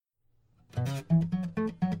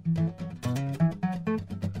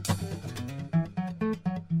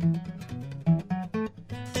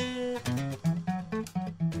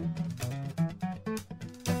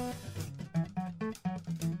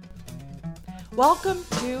Welcome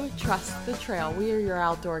to Trust the Trail. We are your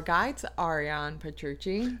outdoor guides, Ariane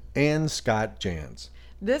Petrucci and Scott Jans.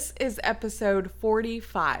 This is episode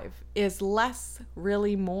 45, Is Less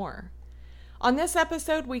Really More? On this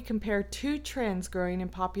episode, we compare two trends growing in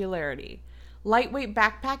popularity, lightweight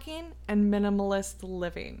backpacking and minimalist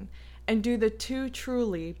living, and do the two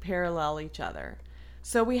truly parallel each other?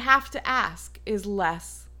 So we have to ask, is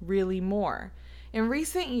less really more? In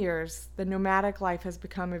recent years, the nomadic life has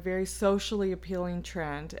become a very socially appealing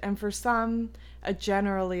trend, and for some, a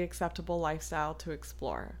generally acceptable lifestyle to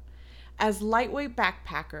explore. As lightweight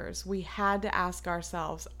backpackers, we had to ask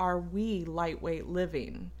ourselves, are we lightweight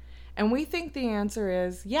living? And we think the answer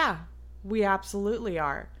is, yeah, we absolutely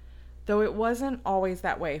are. Though it wasn't always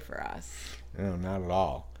that way for us. No, not at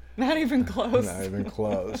all. Not even close. Not even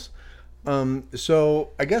close. So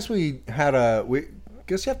I guess we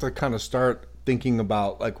guess you have to kind of start thinking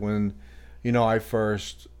about like when we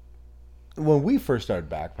first started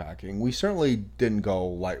backpacking, we certainly didn't go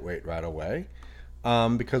lightweight right away,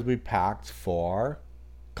 because we packed for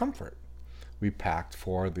comfort. We packed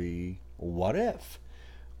for the what if.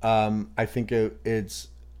 I think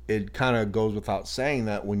it kind of goes without saying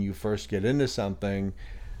that when you first get into something,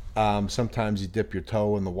 sometimes you dip your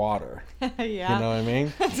toe in the water. Yeah. You know what I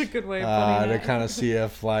mean? That's a good way of putting to it. kind of see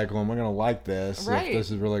if am I going to like this? Right. If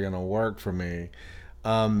this is really going to work for me.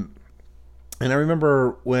 And I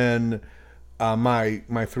remember when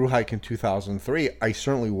my thru hike in 2003,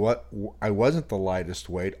 I wasn't the lightest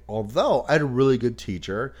weight, although I had a really good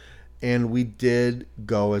teacher, and we did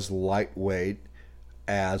go as lightweight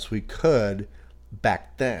as we could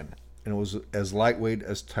back then. And it was as lightweight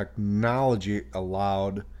as technology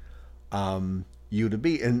allowed you to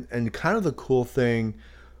be. And kind of the cool thing,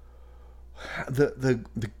 the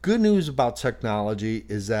good news about technology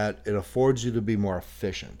is that it affords you to be more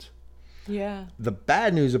efficient. Yeah. The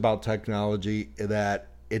bad news about technology is that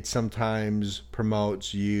it sometimes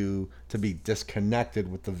promotes you to be disconnected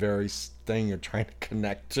with the very thing you're trying to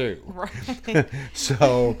connect to. Right.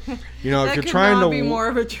 So, if that you're could trying not to be more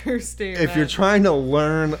of a true statement. if you're trying to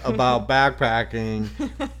learn about backpacking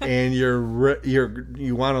and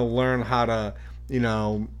you want to learn how to, you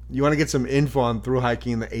want to get some info on through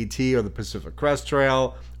hiking the AT or the Pacific Crest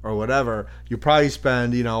Trail or whatever, you probably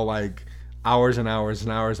spend, like hours and hours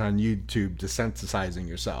and hours on YouTube desensitizing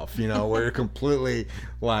yourself, where you're completely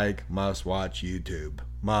like, must watch YouTube,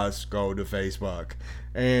 must go to Facebook,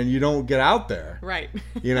 and you don't get out there. Right.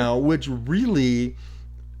 Which really,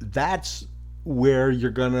 that's where you're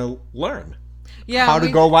going to learn how to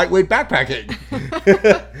go lightweight backpacking.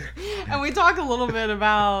 And we talk a little bit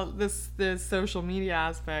about this social media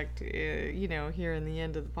aspect, here in the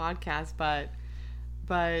end of the podcast, but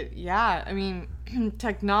yeah, I mean,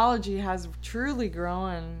 technology has truly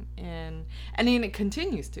grown it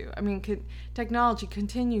continues to. I mean, technology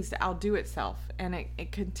continues to outdo itself, and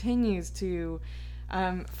it continues to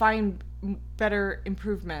find better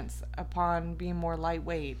improvements upon being more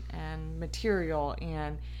lightweight and material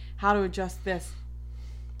and how to adjust this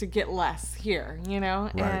to get less here,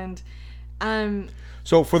 Right. And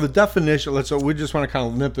So for the definition, we just want to kind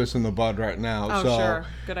of nip this in the bud right now. Oh, sure.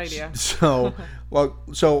 Good idea. So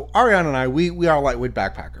Ariane and I, we are lightweight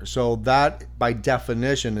backpackers. So that, by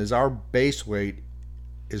definition, is our base weight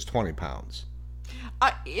is 20 pounds.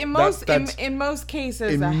 In most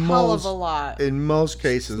cases, a hell of a lot. In most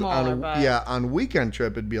cases, Smaller, on weekend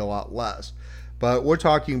trip, it'd be a lot less. But we're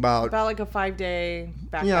talking about like a 5-day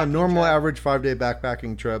backpacking normal trip. average 5-day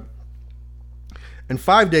backpacking trip. And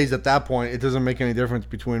 5 days at that point, it doesn't make any difference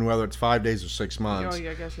between whether it's 5 days or 6 months. Oh,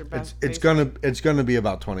 yeah, I guess your best. It's gonna be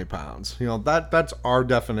about 20 pounds. That's our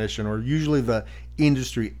definition, or usually the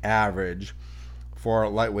industry average for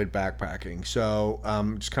lightweight backpacking. So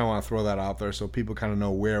just kind of want to throw that out there so people kind of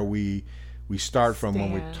know where we start from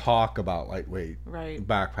when we talk about lightweight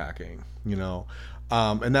backpacking.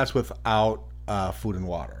 And that's without food and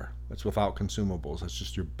water. That's without consumables. That's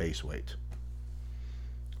just your base weight.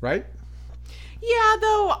 Right? Yeah,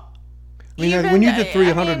 though. I mean, when you did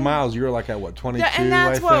 300 miles, you were like at what, 22, and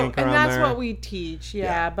that's there? what we teach.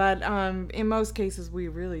 Yeah. But in most cases, we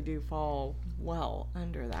really do fall well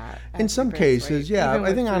under that. In some cases, yeah.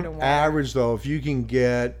 I think on average, though, if you can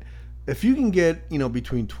get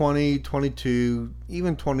between 20, 22,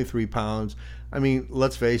 even 23 pounds, I mean,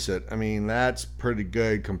 let's face it. I mean, that's pretty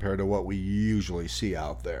good compared to what we usually see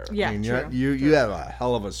out there. Yeah, I mean, true. You have a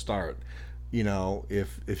hell of a start,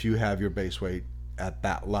 if you have your base weight at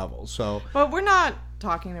that level. So, but we're not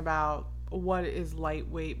talking about what is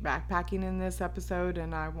lightweight backpacking in this episode,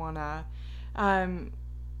 and I want to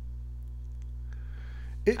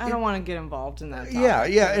I don't want to get involved in that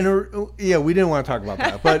topic. Yeah, we didn't want to talk about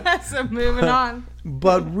that, but so moving on.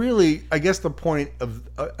 But really, I guess the point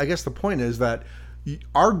is that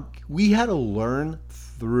we had to learn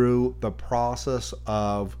through the process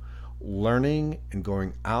of learning and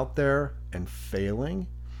going out there and failing,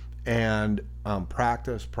 and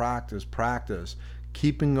practice,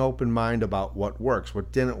 keeping open mind about what works,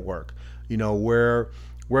 what didn't work. Where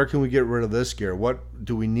can we get rid of this gear? What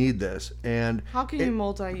do we need this? And how can you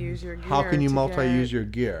multi-use your gear? How can you multi-use your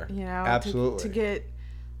gear? Absolutely. To get,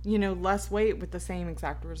 less weight with the same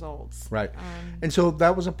exact results. Right. And so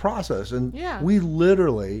that was a process. And we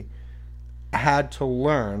literally had to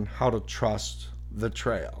learn how to trust the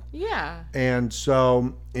trail. Yeah. And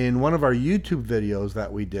so in one of our YouTube videos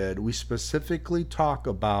that we did, we specifically talk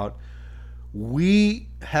about, we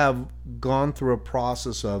have gone through a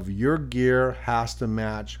process of your gear has to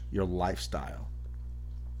match your lifestyle.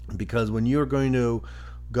 Because when you're going to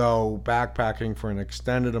go backpacking for an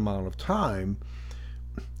extended amount of time,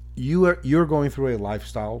 you're going through a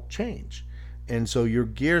lifestyle change. And so your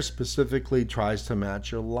gear specifically tries to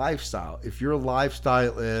match your lifestyle. If your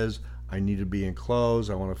lifestyle is, I need to be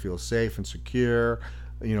enclosed, I want to feel safe and secure,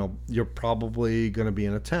 you're probably going to be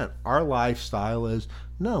in a tent. Our lifestyle is,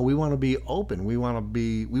 no, we want to be open. We want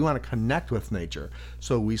to connect with nature.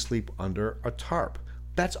 So we sleep under a tarp.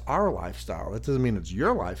 That's our lifestyle. That doesn't mean it's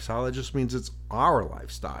your lifestyle. It just means it's our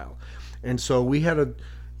lifestyle. And so we had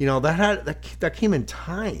that came in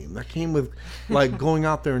time. That came with like going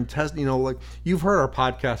out there and testing. Like you've heard our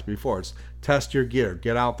podcast before. It's test your gear,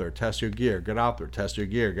 get out there, test your gear, get out there, test your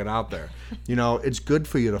gear, get out there. It's good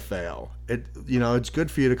for you to fail. It's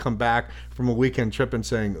good for you to come back from a weekend trip and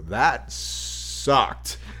saying that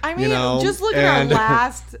sucked. I mean, just look at our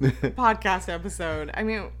last podcast episode. I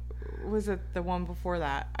mean, was it the one before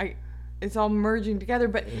that? It's all merging together,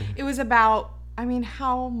 but it was about,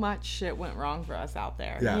 how much shit went wrong for us out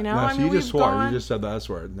there. Yeah. No, so you just swore. You just said that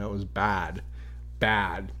word, and that was bad.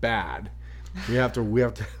 We have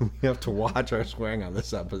to watch our swearing on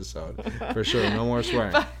this episode for sure. No more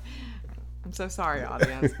swearing. I'm so sorry,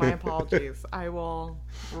 audience. My apologies. I will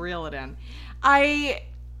reel it in.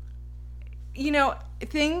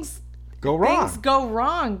 Things go wrong. Things go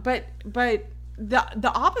wrong, but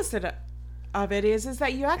the opposite of it is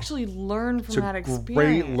that you actually learn from that experience. It's a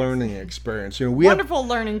great learning experience. Wonderful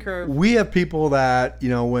learning curve. We have people that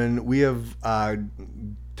when we have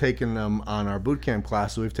taken them on our boot camp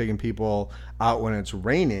classes, we've taken people out when it's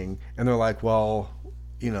raining, and they're like, well,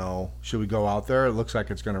 should we go out there? It looks like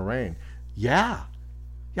it's going to rain. Yeah,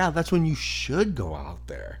 that's when you should go out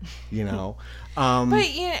there. But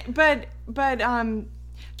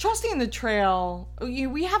trusting the trail,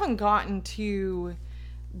 we haven't gotten to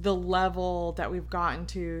the level that we've gotten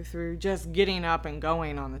to through just getting up and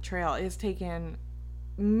going on the trail. It's taken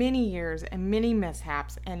many years and many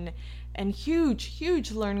mishaps and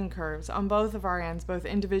huge learning curves on both of our ends, both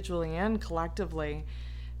individually and collectively.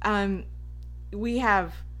 We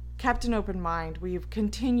have kept an open mind. We've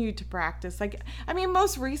continued to practice.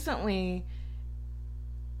 Most recently,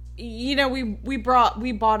 we bought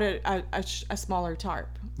a smaller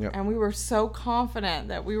tarp. Yep. And we were so confident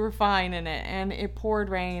that we were fine in it, and it poured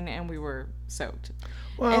rain and we were soaked.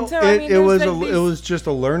 Well, and so, it was just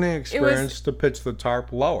a learning experience to pitch the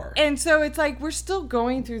tarp lower. And so it's like we're still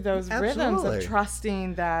going through those rhythms of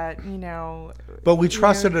trusting that, But we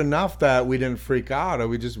trusted enough that we didn't freak out, or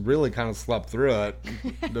we just really kind of slept through it,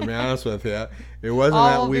 to be honest with you. It wasn't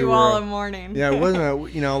all that we were... all in morning. Yeah, it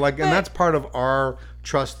wasn't that, and that's part of our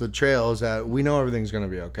trust the trail, is that we know everything's going to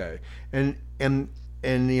be okay. And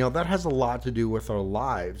that has a lot to do with our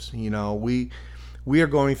lives. We are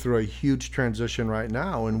going through a huge transition right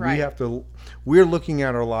now, and we're looking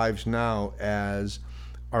at our lives now as,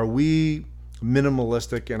 are we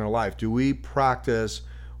minimalistic in our life? Do we practice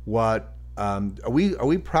what, are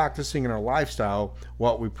we practicing in our lifestyle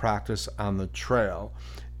what we practice on the trail?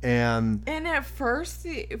 And at first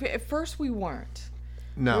we weren't.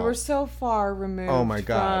 No. We were so far removed oh my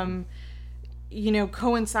God. from,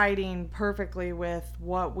 coinciding perfectly with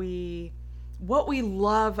what we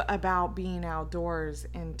love about being outdoors,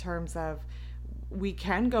 in terms of we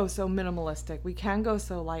can go so minimalistic, we can go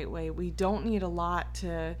so lightweight, we don't need a lot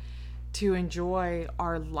to enjoy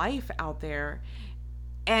our life out there.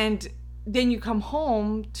 And then you come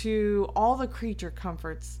home to all the creature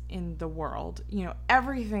comforts in the world,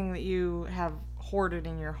 everything that you have hoarded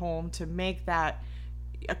in your home to make that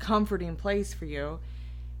a comforting place for you.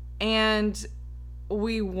 And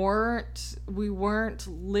we weren't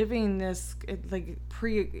living this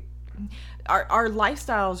our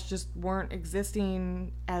lifestyles just weren't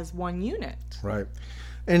existing as one unit. Right.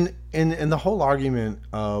 And the whole argument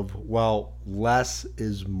of, well, less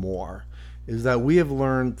is more, is that we have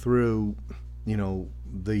learned through,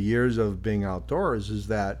 the years of being outdoors, is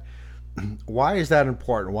that why is that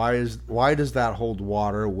important? Why does that hold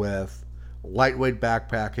water with lightweight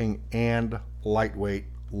backpacking and lightweight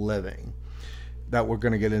living, that we're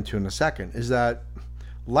going to get into in a second? Is that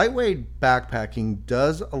lightweight backpacking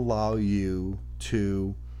does allow you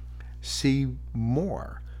to see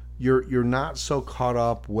more. You're not so caught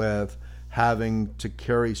up with having to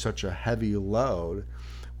carry such a heavy load,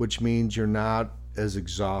 which means you're not as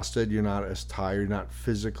exhausted, you're not as tired, you're not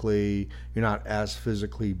as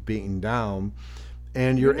physically beaten down,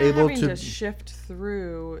 and you're not able having to shift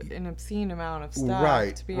through an obscene amount of stuff,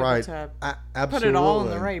 right, to be able to absolutely put it all in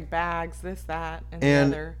the right bags, this, that, and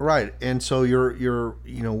the other. Right, and so you're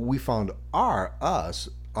we found us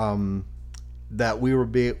that we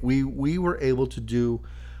were able to do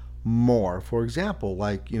more. For example,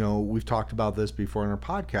 like, we've talked about this before in our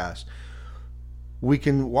podcast. We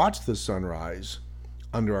can watch the sunrise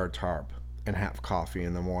under our tarp and have coffee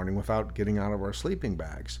in the morning without getting out of our sleeping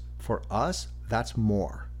bags. For us, that's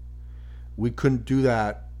more. We couldn't do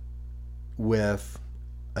that with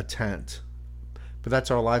a tent. But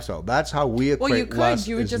that's our lifestyle. That's how we equate. Well, you could. Less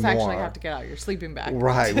You would just more. actually have to get out your sleeping bag.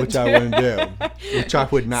 Right, which I wouldn't do. Which I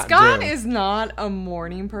would not Scott do. is not a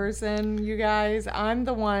morning person, you guys. I'm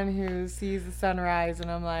the one who sees the sunrise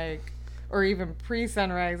and I'm like, or even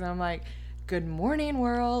pre-sunrise, and I'm like, good morning,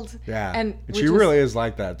 world. Yeah. And she really is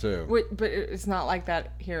like that, too. But it's not like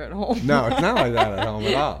that here at home. No, it's not like that at home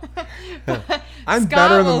at all. I'm Scott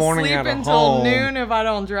better in the will morning sleep at until home. noon if I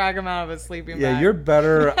don't drag him out of his sleeping bag. Yeah, you're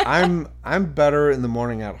better. I'm better in the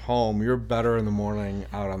morning at home. You're better in the morning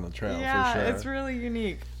out on the trail, for sure. Yeah, it's really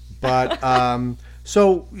unique. But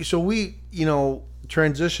so we,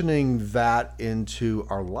 transitioning that into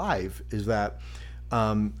our life is that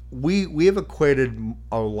we have equated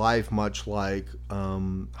our life much like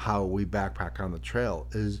how we backpack on the trail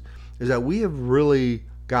is that we have really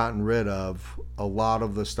gotten rid of a lot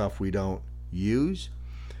of the stuff we don't use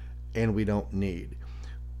and we don't need.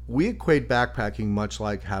 We equate backpacking much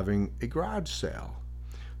like having a garage sale.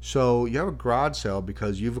 So you have a garage sale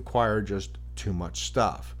because you've acquired just too much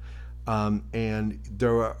stuff. And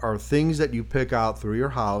there are things that you pick out through your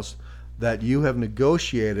house that you have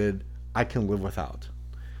negotiated, I can live without.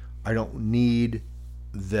 I don't need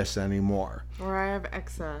this anymore. Or I have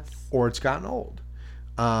excess. Or it's gotten old.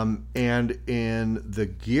 And in the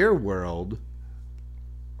gear world,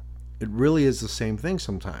 it really is the same thing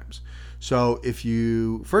sometimes. So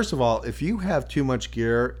first of all, if you have too much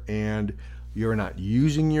gear and you're not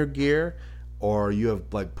using your gear, or you have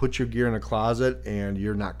put your gear in a closet and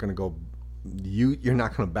you're not going to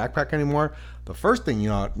backpack anymore, the first thing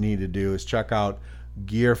you need to do is check out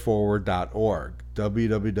gearforward.org,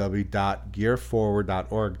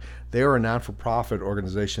 www.gearforward.org. They are a not-for-profit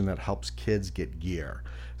organization that helps kids get gear.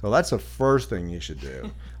 So that's the first thing you should do.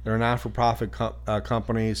 They're a not-for-profit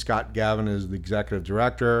company. Scott Gavin is the executive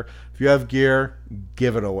director. If you have gear,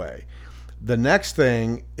 give it away. The next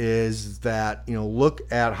thing is that, look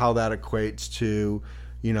at how that equates to,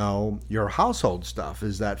 your household stuff.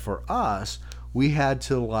 Is that for us, we had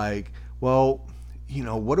to what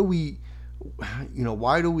do we,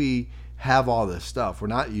 why do we have all this stuff? We're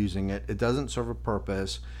not using it. It doesn't serve a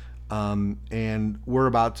purpose. And we're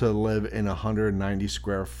about to live in 190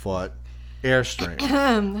 square foot Airstream.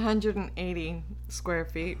 180 square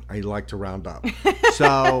feet. I like to round up.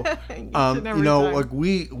 So,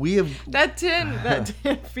 we have that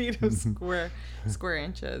 10 feet of square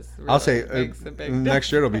inches. Really I'll say makes a big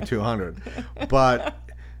next year it'll be 200. But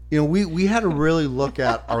we had to really look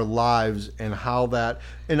at our lives and how that.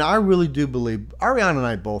 And I really do believe Ariana and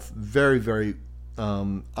I both very, very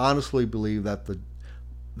honestly believe that the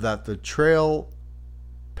trail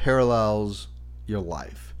parallels your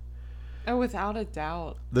life. Oh, without a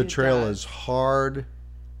doubt. The trail is hard,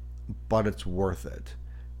 but it's worth it.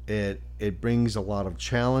 It brings a lot of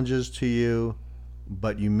challenges to you,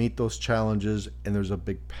 but you meet those challenges and there's a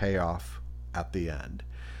big payoff at the end.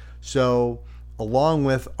 So, along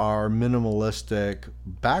with our minimalistic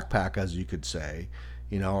backpack, as you could say,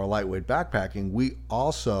 our lightweight backpacking, we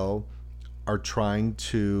also are trying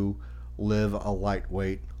to live a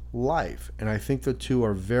lightweight life. And I think the two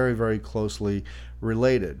are very, very closely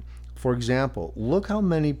related. For example, look how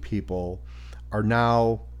many people are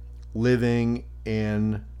now living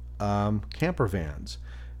in camper vans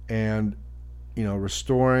and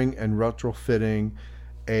restoring and retrofitting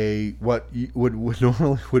what would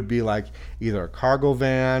normally would be like either a cargo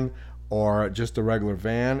van or just a regular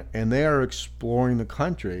van, and they are exploring the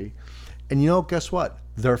country. And guess what?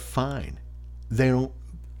 They're fine. They don't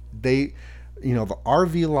the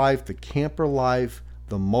RV life, the camper life,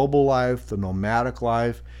 the mobile life, the nomadic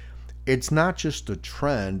life, it's not just a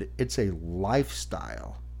trend, it's a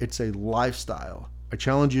lifestyle. It's a lifestyle. I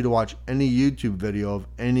challenge you to watch any YouTube video of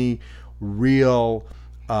any real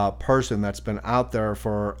person that's been out there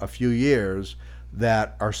for a few years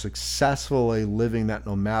that are successfully living that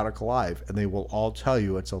nomadic life, and they will all tell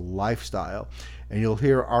you it's a lifestyle. And you'll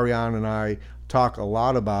hear Ariane and I talk a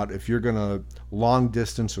lot about, if you're going to long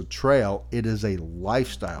distance or trail, it is a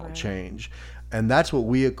lifestyle change. And that's what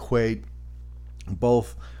we equate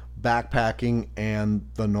both backpacking and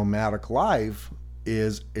the nomadic life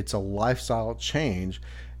is. It's a lifestyle change.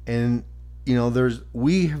 And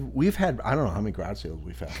we've had, I don't know how many garage sales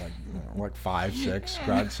we've had, like 5, 6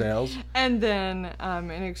 garage sales. And then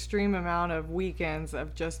an extreme amount of weekends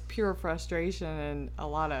of just pure frustration and a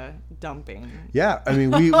lot of dumping. Yeah, I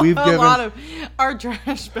mean, we've given a lot of our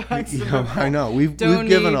trash bags. I know. We've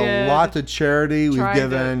given a lot to charity. We've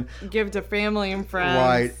given give to family and friends.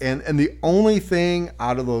 Right. And the only thing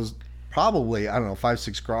out of those, probably, I don't know, 5,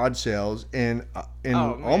 6 garage sales in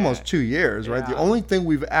almost 2 years, right? The only thing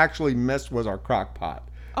we've actually missed was our crock pot.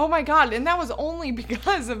 Oh my God. And that was only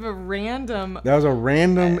because of a random... That was a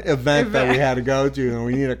random event that we had to go to, and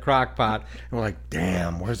we need a crock pot. And we're like,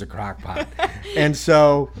 damn, where's the crock pot? And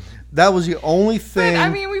so that was the only thing... But, I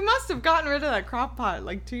mean, we must have gotten rid of that crock pot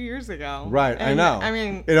like 2 years ago. Right, and, I know. I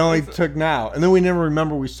mean... It only took now. And then we never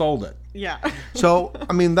remember we sold it. Yeah. So,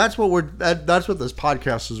 I mean, that's what that's what this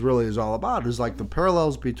podcast is all about, is like the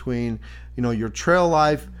parallels between, your trail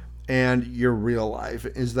life and your real life,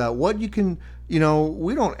 is that what you can,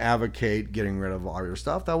 we don't advocate getting rid of all your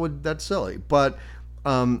stuff. That's silly. But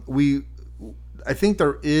I think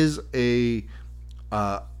there is a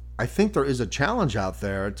challenge out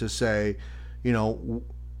there to say,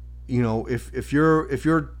 if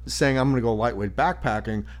you're saying I'm going to go lightweight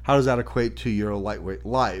backpacking, how does that equate to your lightweight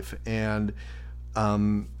life? And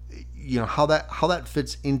how that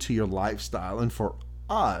fits into your lifestyle. And for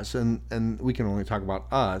us, and we can only talk about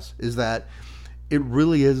us, is that it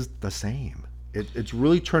really is the same. It's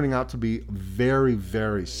really turning out to be very,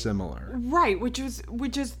 very similar. Right, which is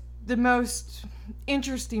the most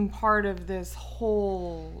interesting part of this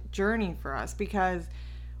whole journey for us, because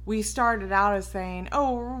we started out as saying,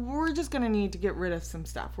 we're just going to need to get rid of some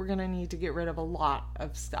stuff. We're going to need to get rid of a lot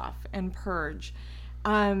of stuff and purge.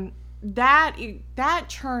 That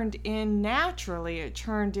turned in naturally. It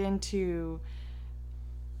turned into,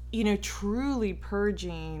 truly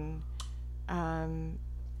purging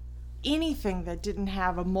anything that didn't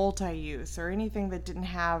have a multi-use, or anything that didn't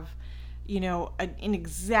have, an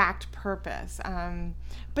exact purpose.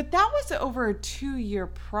 But that was over a 2-year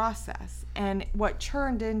process. And what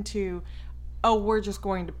turned into, we're just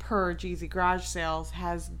going to purge Easy Garage Sales,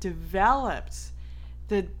 has developed.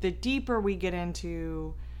 The deeper we get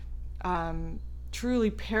into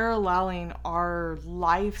truly paralleling our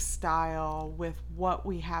lifestyle with what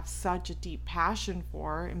we have such a deep passion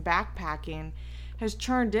for in backpacking, has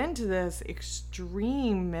turned into this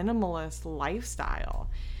extreme minimalist lifestyle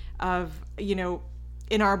of,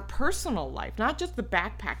 in our personal life, not just the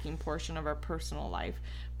backpacking portion of our personal life,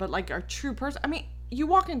 but like our true person. I mean, you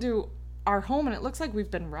walk into our home and it looks like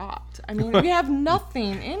we've been robbed. I mean, we have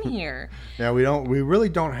nothing in here. Yeah, we really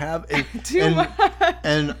don't have too much.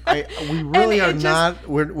 And we really are not.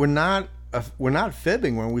 We're not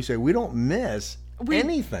fibbing when we say we don't miss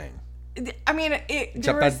anything. I mean,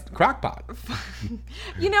 except that crock pot.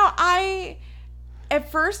 At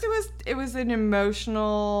first it was an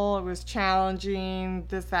emotional, it was challenging,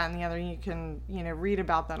 this, that, and the other. You can, read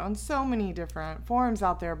about that on so many different forums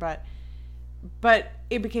out there, but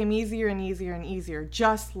it became easier and easier and easier.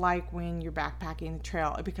 Just like when you're backpacking the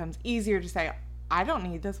trail, it becomes easier to say, I don't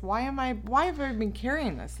need this. Why have I been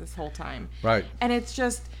carrying this whole time? Right. And it's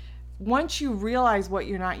just, once you realize what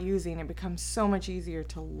you're not using, it becomes so much easier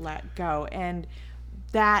to let go. And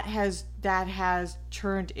that has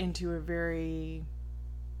turned into a very,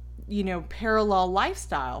 parallel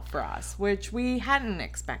lifestyle for us, which we hadn't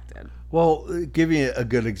expected. Well, give you a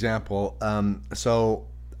good example. So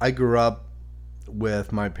I grew up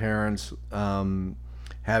with my parents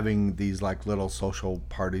having these like little social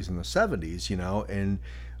parties in the 70s, and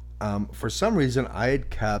for some reason I had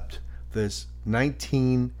kept this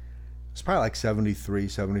it's probably like 73,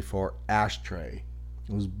 74 ashtray.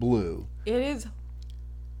 It was blue. It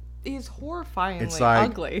is horrifyingly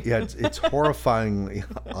ugly. Yeah, it's horrifyingly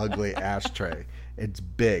ugly ashtray. It's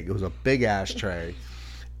big. It was a big ashtray.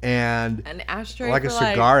 And an ashtray like a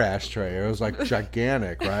cigar ashtray. It was like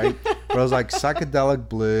gigantic, right? but it was like psychedelic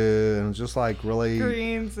blue, and it was just like really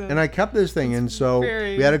Greens. And I kept this thing, and so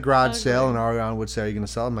very we had a garage ugly. sale, and Ariana would say, "Are you going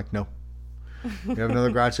to sell it?" I'm like, "No." You have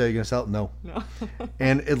another garage sale, you going to sell it? No. No.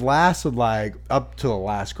 And it lasted like up to the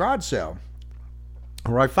last garage sale,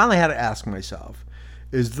 where I finally had to ask myself,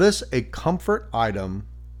 is this a comfort item,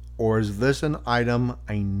 or is this an item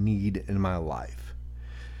I need in my life?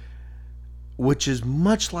 Which is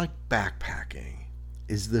much like backpacking.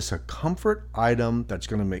 Is this a comfort item that's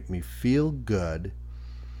going to make me feel good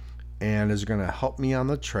and is going to help me on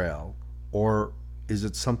the trail, or is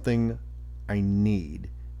it something I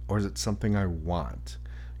need, or is it something I want?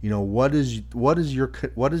 You know, what is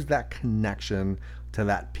that connection to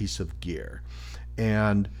that piece of gear?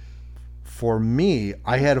 And for me,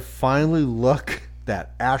 I had to finally look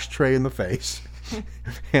that ashtray in the face,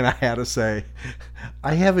 and I had to say,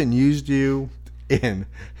 I haven't used you in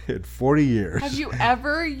 40 years. Have you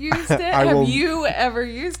ever used it? Have you ever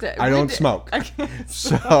used it? I don't smoke.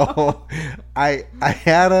 So I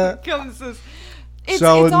had to. It's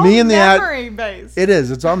So all me and the memory based. It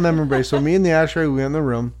is. It's all memory based. So me and the ashtray, we went in the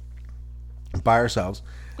room by ourselves,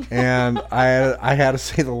 and I had to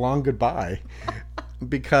say the long goodbye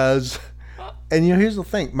because, and you know, here's the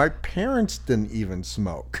thing: my parents didn't even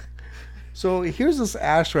smoke. So here's this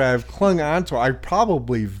ashtray I've clung onto. I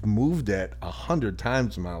probably moved it 100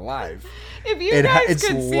 times in my life. If you guys It's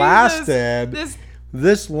could see lasted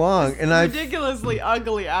this long, and I ridiculously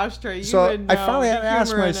ugly ashtray, you so would know I finally had to the ask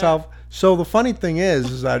humor in it. myself. So the funny thing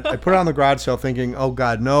is that I put it on the garage sale thinking, oh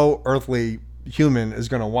God, no earthly human is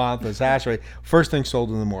going to want this ashtray. First thing sold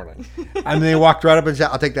in the morning. And they walked right up and said,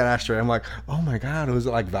 I'll take that ashtray. I'm like, oh my God, was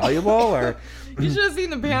it like valuable? Or You should have seen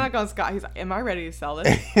the panic on Scott. He's like, am I ready to sell this?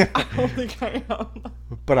 I don't think I am.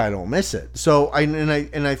 But I don't miss it. So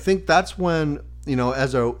I think that's when, you know,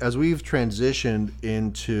 as we've transitioned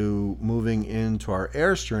into moving into our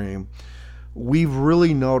Airstream, we've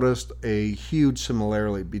really noticed a huge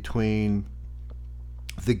similarity between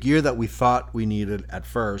the gear that we thought we needed at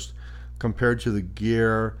first compared to the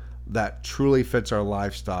gear that truly fits our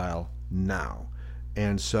lifestyle now.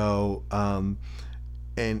 And so,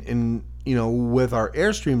 and you know, with our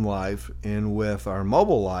Airstream life and with our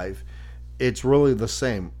mobile life, it's really the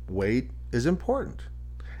same. Weight is important.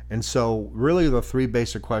 And so really the three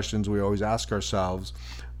basic questions we always ask ourselves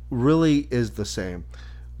really is the same.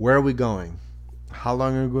 Where are we going? How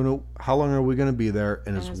long are we going to be there?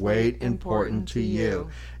 And is weight important to you?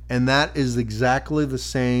 And that is exactly the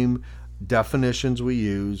same definitions we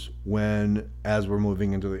use as we're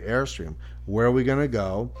moving into the Airstream. Where are we going to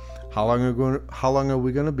go? How long are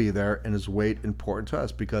we going to be there? And is weight important to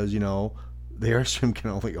us? Because, you know, the Airstream can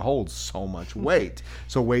only hold so much weight.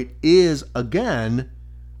 So weight is, again,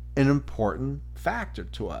 an important factor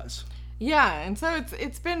to us. Yeah, and so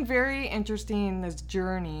it's been very interesting, this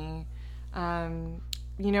journey. You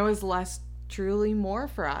know, is less truly more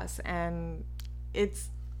for us, and it's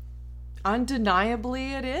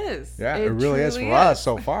undeniably it is. Yeah, it really is for us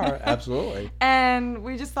so far. Absolutely. And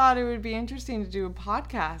we just thought it would be interesting to do a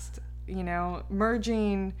podcast, you know,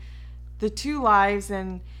 merging the two lives.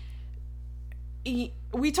 And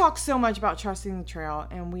we talk so much about trusting the trail,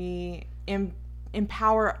 and we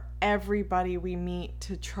empower everybody we meet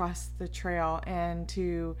to trust the trail and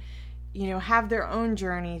to, you know, have their own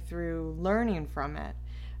journey through learning from it.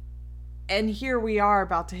 And here we are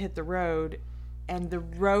about to hit the road, and the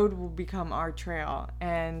road will become our trail.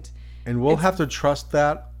 And we'll have to trust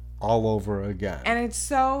that all over again. And it's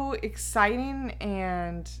so exciting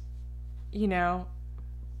and, you know,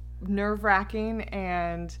 nerve-wracking.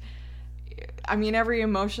 And, I mean, every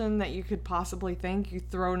emotion that you could possibly think, you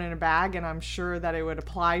throw it in a bag, and I'm sure that it would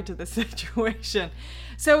apply to the situation.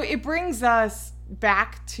 So it brings us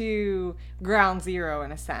back to ground zero,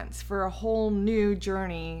 in a sense, for a whole new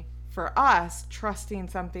journey for us, trusting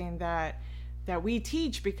something that we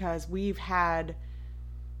teach, because we've had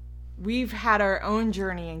our own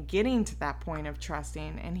journey in getting to that point of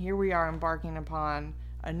trusting, and here we are embarking upon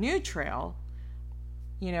a new trail,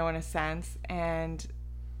 you know, in a sense, and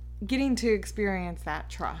getting to experience that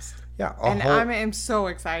trust. Yeah, and I'm so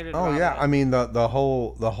excited about it. Oh yeah, I mean the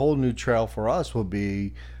whole new trail for us will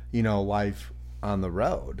be, you know, life on the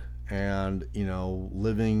road, and, you know,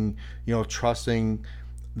 living, you know, trusting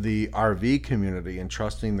the RV community and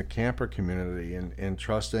trusting the camper community and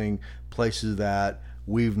trusting places that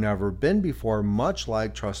we've never been before, much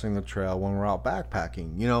like trusting the trail when we're out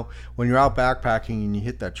backpacking. You know, when you're out backpacking and you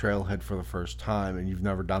hit that trailhead for the first time and you've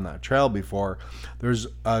never done that trail before, there's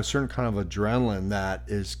a certain kind of adrenaline that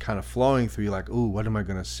is kind of flowing through you, like, ooh, what am I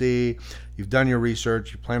going to see? You've done your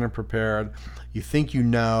research, you plan and prepared, you think you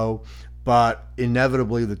know, but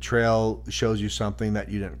inevitably the trail shows you something that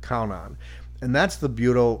you didn't count on. And that's the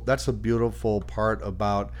beautiful part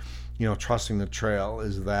about, trusting the trail,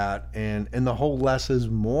 is that, and the whole less is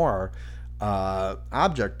more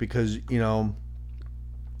object, because in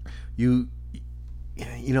the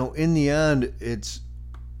end, it's,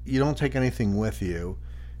 you don't take anything with you.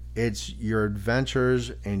 It's your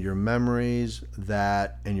adventures and your memories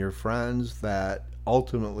and your friends that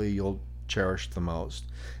ultimately you'll cherish the most.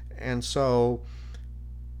 And so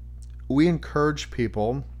we encourage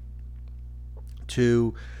people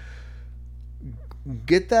to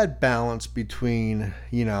get that balance between,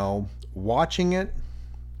 watching it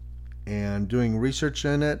and doing research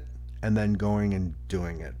in it, and then going and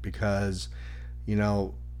doing it. Because,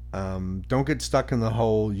 don't get stuck in the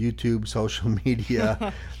whole YouTube social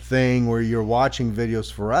media thing where you're watching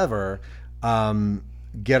videos forever.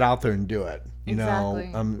 Get out there and do it.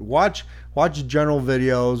 Exactly. Watch general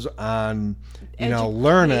videos on,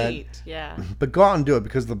 learn it. Yeah. But go out and do it,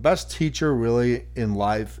 because the best teacher really in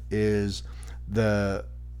life is the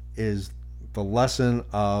lesson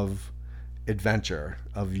of adventure,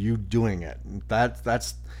 of you doing it. That's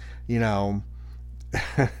that's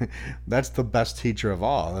the best teacher of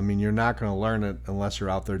all. I mean, you're not going to learn it unless you're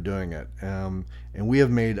out there doing it. And we have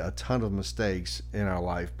made a ton of mistakes in our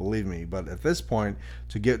life, believe me. But at this point,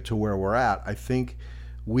 to get to where we're at, I think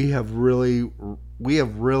we have really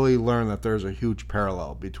learned that there's a huge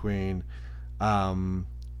parallel between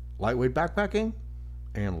lightweight backpacking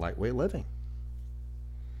and lightweight living.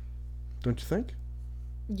 Don't you think?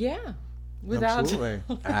 Yeah. Absolutely.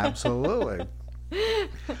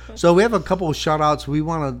 So we have a couple of shout outs. We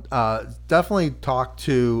want to definitely talk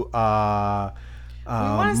to we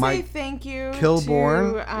want to say thank you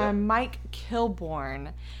Kilborn. to Mike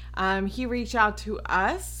Kilborn. He reached out to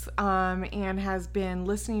us and has been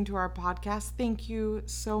listening to our podcast. Thank you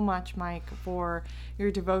so much, Mike, for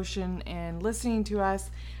your devotion and listening to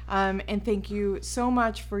us. And thank you so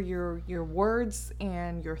much for your words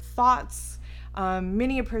and your thoughts.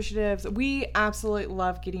 Many appreciatives. We absolutely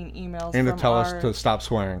love getting emails and to tell us to stop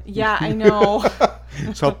swearing. Yeah, I know.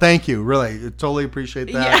 So thank you. Really, totally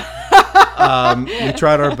appreciate that. Yeah. We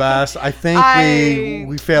tried our best. I think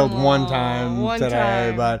we failed one time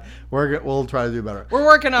today, but we'll try to do better. We're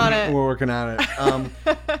working on it. We're working on it.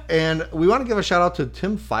 And we want to give a shout out to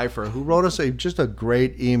Tim Pfeiffer, who wrote us just a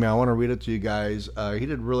great email. I want to read it to you guys. He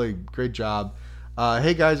did a really great job.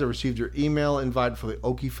 Hey guys, I received your email invite for the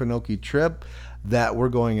Okefenokee trip that we're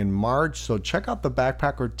going in March. So check out the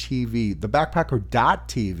Backpacker TV, the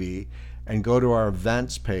backpacker.tv, and go to our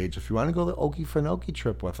events page if you want to go to the Okefenokee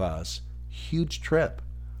trip with us. Huge trip,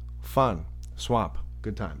 fun, swamp,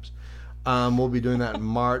 good times. We'll be doing that in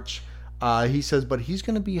March. He says, but he's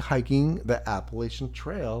going to be hiking the Appalachian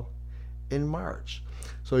Trail in March.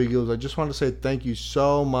 So he goes, I just want to say thank you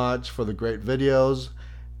so much for the great videos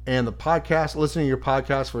and the podcast. Listening to your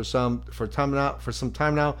podcast for some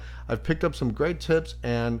time now. I've picked up some great tips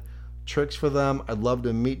and tricks for them. I'd love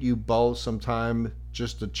to meet you both sometime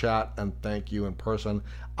just to chat and thank you in person.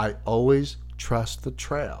 I always trust the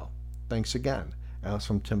trail. Thanks again. And that's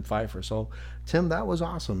from Tim Pfeiffer. So Tim, that was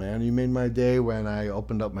awesome, man. You made my day when I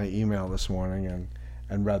opened up my email this morning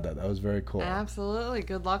and read that. That was very cool. Absolutely.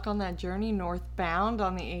 Good luck on that journey northbound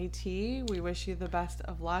on the AT. We wish you the best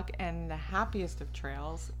of luck and the happiest of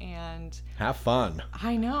trails. And have fun.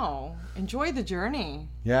 I know. Enjoy the journey.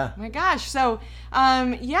 Yeah. Oh my gosh. So,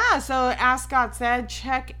 so as Scott said,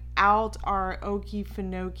 check out our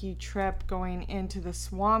Okefenokee trip going into the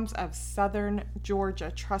swamps of southern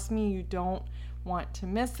Georgia. Trust me, you don't want to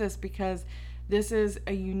miss this, because this is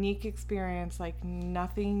a unique experience like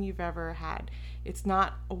nothing you've ever had. It's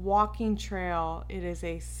not a walking trail. It is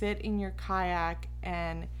a sit in your kayak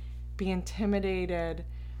and be intimidated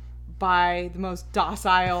by the most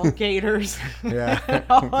docile gators in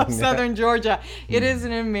all of southern Georgia. It is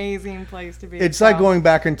an amazing place to be. It's like going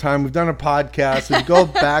back in time. We've done a podcast. If you go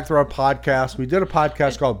back through our podcast, we did a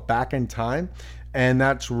podcast called Back in Time, and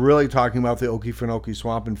that's really talking about the Okefenokee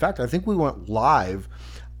Swamp. In fact, I think we went live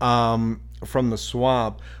from the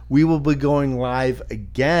swamp. We will be going live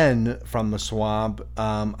again from the swamp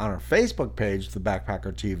on our Facebook page, the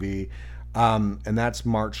Backpacker TV, and that's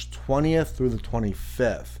March 20th through the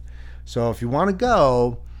 25th. So if you want to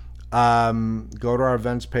go to our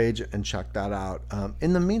events page and check that out.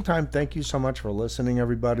 In the meantime, thank you so much for listening,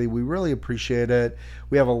 everybody. We really appreciate it.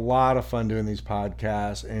 We have a lot of fun doing these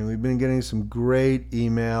podcasts, and we've been getting some great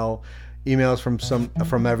emails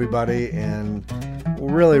from everybody, and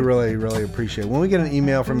really appreciate it. When we get an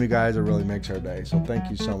email from you guys, it really makes our day. So thank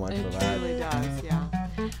you so much for that. It really does, yeah.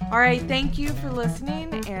 All right, thank you for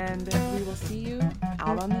listening, and we will see you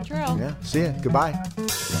out on the trail. Yeah. See ya.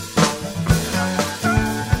 Goodbye.